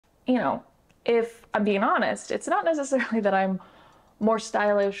you know, if I'm being honest, it's not necessarily that I'm more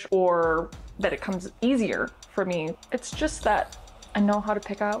stylish or that it comes easier for me. It's just that I know how to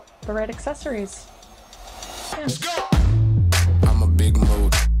pick out the right accessories. Yeah. Let's go! I'm a big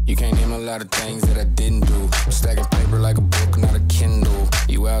mood. You can't name a lot of things that I didn't do. I'm stacking paper like a book, not a Kindle.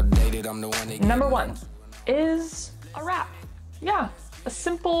 You outdated, I'm the one that... Number one is a wrap. Yeah, a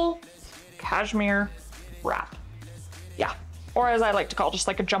simple cashmere wrap. Yeah, or as I like to call, just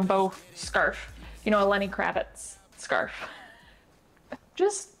like a jumbo scarf. You know, a Lenny Kravitz scarf.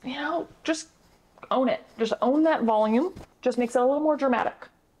 Just, you know, just own it. Just own that volume. Just makes it a little more dramatic.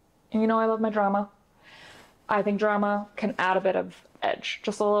 And you know I love my drama. I think drama can add a bit of edge,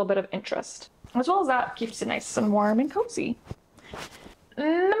 just a little bit of interest. As well as that, keeps it nice and warm and cozy.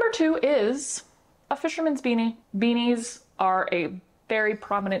 Number two is a fisherman's beanie. Beanies are a very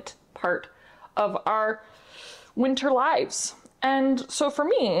prominent part of our winter lives. And so for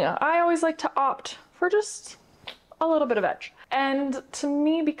me, I always like to opt for just a little bit of edge. And to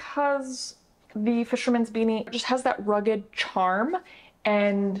me, because the fisherman's beanie just has that rugged charm,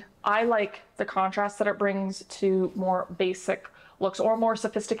 and I like the contrast that it brings to more basic looks or more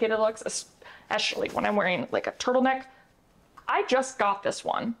sophisticated looks, especially when I'm wearing like a turtleneck. I just got this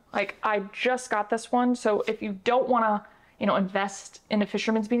one. Like, I just got this one. So if you don't want to, you know, invest in a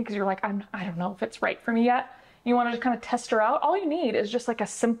fisherman's beanie because you're like, I don't know if it's right for me yet, you want to just kind of test her out, all you need is just like a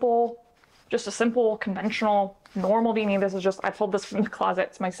simple, conventional, normal beanie. This is just, I pulled this from the closet.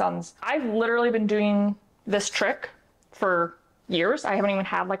 It's my son's. I've literally been doing this trick for years. I haven't even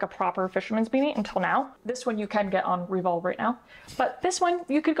had like a proper fisherman's beanie until now. This one you can get on Revolve right now, but this one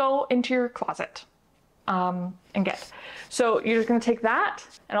you could go into your closet and get. So you're just gonna take that,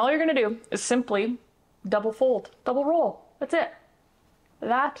 and all you're gonna do is simply double fold, double roll. That's it.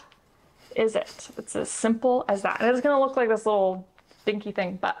 That is it. It's as simple as that. And it's gonna look like this little dinky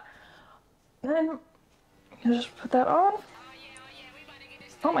thing, but then you just put that on.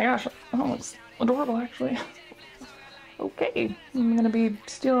 Oh my gosh, oh, it's adorable actually. Okay, I'm gonna be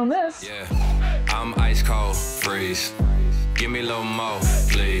stealing this. Yeah, I'm ice cold, freeze. Give me a little more,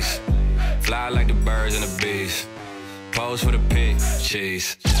 please. Fly like the birds and the bees. Pose for the pig,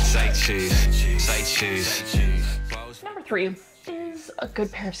 cheese. Say cheese, say cheese. Number three is a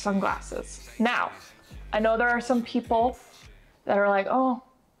good pair of sunglasses. Now, I know there are some people that are like, oh,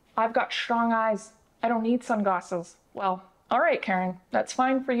 I've got strong eyes. I don't need sunglasses. Well, all right, Karen, that's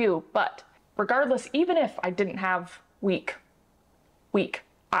fine for you. But regardless, even if I didn't have weak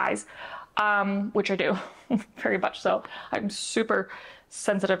eyes, which I do, very much so. I'm super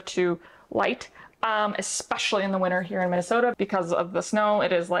sensitive to light, especially in the winter here in Minnesota because of the snow.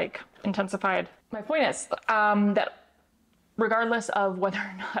 It is like intensified. My point is that regardless of whether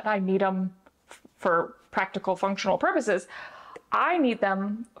or not I need them for practical functional purposes, I need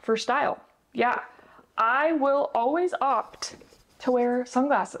them for style. Yeah, I will always opt to wear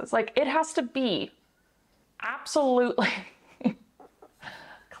sunglasses. Like, it has to be absolutely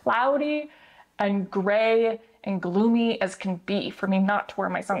cloudy and gray and gloomy as can be for me not to wear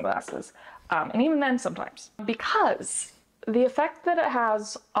my sunglasses. And even then sometimes, because the effect that it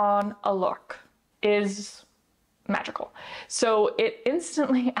has on a look is magical. So it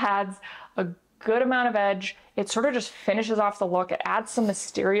instantly adds a good amount of edge. It sort of just finishes off the look. It adds some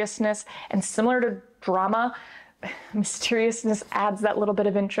mysteriousness, and similar to drama, mysteriousness adds that little bit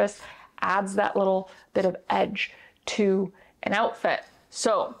of interest, adds that little bit of edge to an outfit.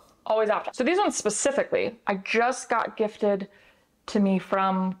 So always opt. So these ones specifically, I just got gifted to me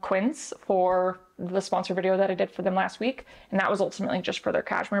from Quince for the sponsor video that I did for them last week. And that was ultimately just for their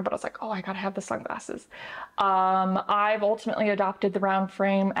cashmere, but I was like, oh, I gotta have the sunglasses. I've ultimately adopted the round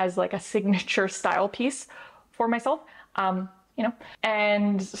frame as like a signature style piece for myself, you know,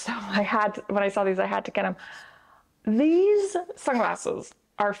 and so when I saw these, I had to get them. These sunglasses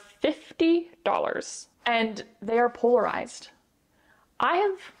are $50 and they are polarized. I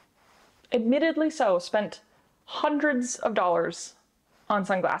have admittedly so spent hundreds of dollars on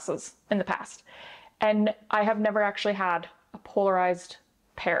sunglasses in the past, and I have never actually had a polarized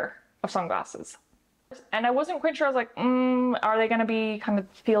pair of sunglasses. And I wasn't quite sure. I was like, are they gonna be kind of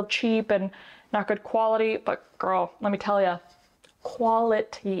feel cheap and not good quality? But girl, let me tell you,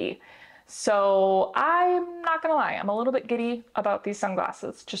 quality. So I'm not gonna lie, I'm a little bit giddy about these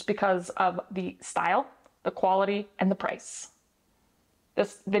sunglasses just because of the style, the quality, and the price.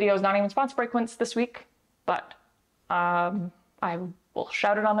 This video is not even sponsored by Quince this week, but I will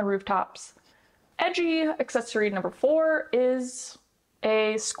shout it on the rooftops. Edgy accessory number 4 is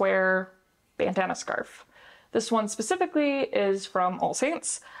a square bandana scarf. This one specifically is from All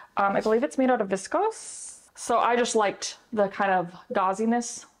Saints. I believe it's made out of viscose. So I just liked the kind of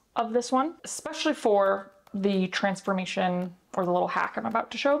gauziness of this one, especially for the transformation or the little hack I'm about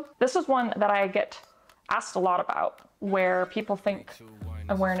to show. This is one that I get asked a lot about, where people think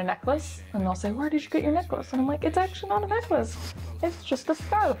I'm wearing a necklace and they'll say, where did you get your necklace? And I'm like, it's actually not a necklace. It's just a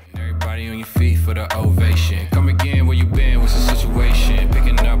scarf. Everybody on your feet for the ovation. Come again, where you been? What's the situation?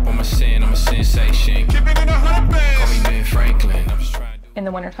 Picking up on my sin, I'm a sensation. Keep it in a hot band. Call me Ben Franklin. I'm just trying to... In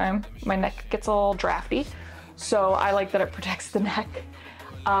the wintertime, my neck gets a little drafty, so I like that it protects the neck.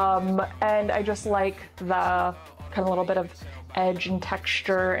 And I just like the kind of little bit of edge and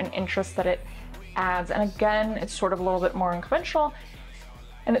texture and interest that it adds. And again, it's sort of a little bit more unconventional,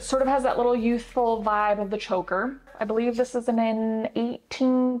 and it sort of has that little youthful vibe of the choker. I believe this is an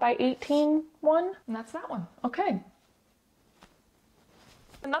 18 by 18 one, and that's that one. Okay.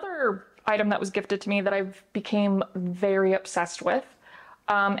 Another item that was gifted to me that I've became very obsessed with,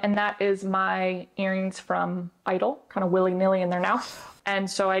 and that is my earrings from Idyl, kind of willy-nilly in there now. And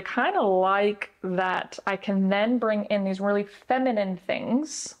so I kind of like that I can then bring in these really feminine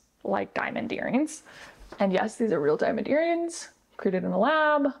things like diamond earrings. And yes, these are real diamond earrings created in a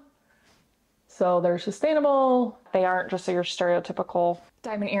lab. So they're sustainable. They aren't just your stereotypical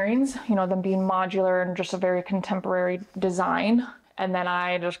diamond earrings, you know, them being modular and just a very contemporary design. And then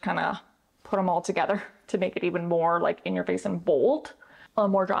I just kind of put them all together to make it even more like in your face and bold,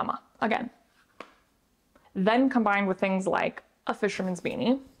 more drama again. Then combined with things like a fisherman's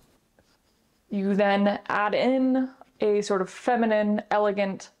beanie, you then add in a sort of feminine,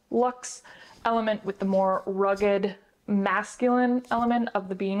 elegant luxe element with the more rugged, masculine element of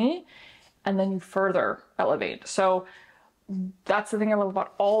the beanie, and then you further elevate. So that's the thing I love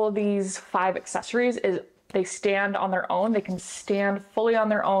about all of these 5 accessories is they stand on their own. They can stand fully on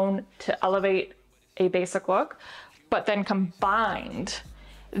their own to elevate a basic look, but then combined,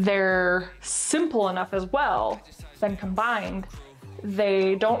 they're simple enough as well. Then combined,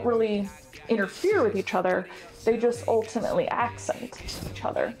 they don't really interfere with each other. They just ultimately accent each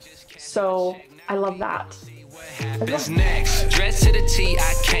other. So I love that. This next, dress to the T,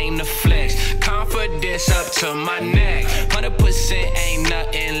 I came to flex. Confidence up to my neck. 100% ain't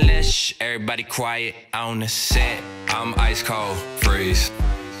nothing less. Shh, everybody quiet on the set. I'm ice cold, freeze.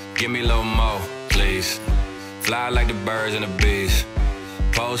 Give me a little more, please. Fly like the birds and the bees.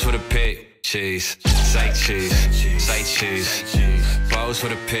 Pose for the pic, cheese. Say cheese, say cheese. Pose for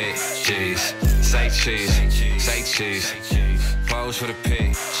the pic, cheese. Say cheese, say cheese. Pose for the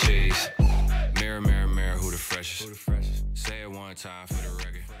pic, cheese. Mirror, mirror, mirror, who the freshest? Say it one time for the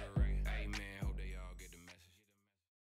record.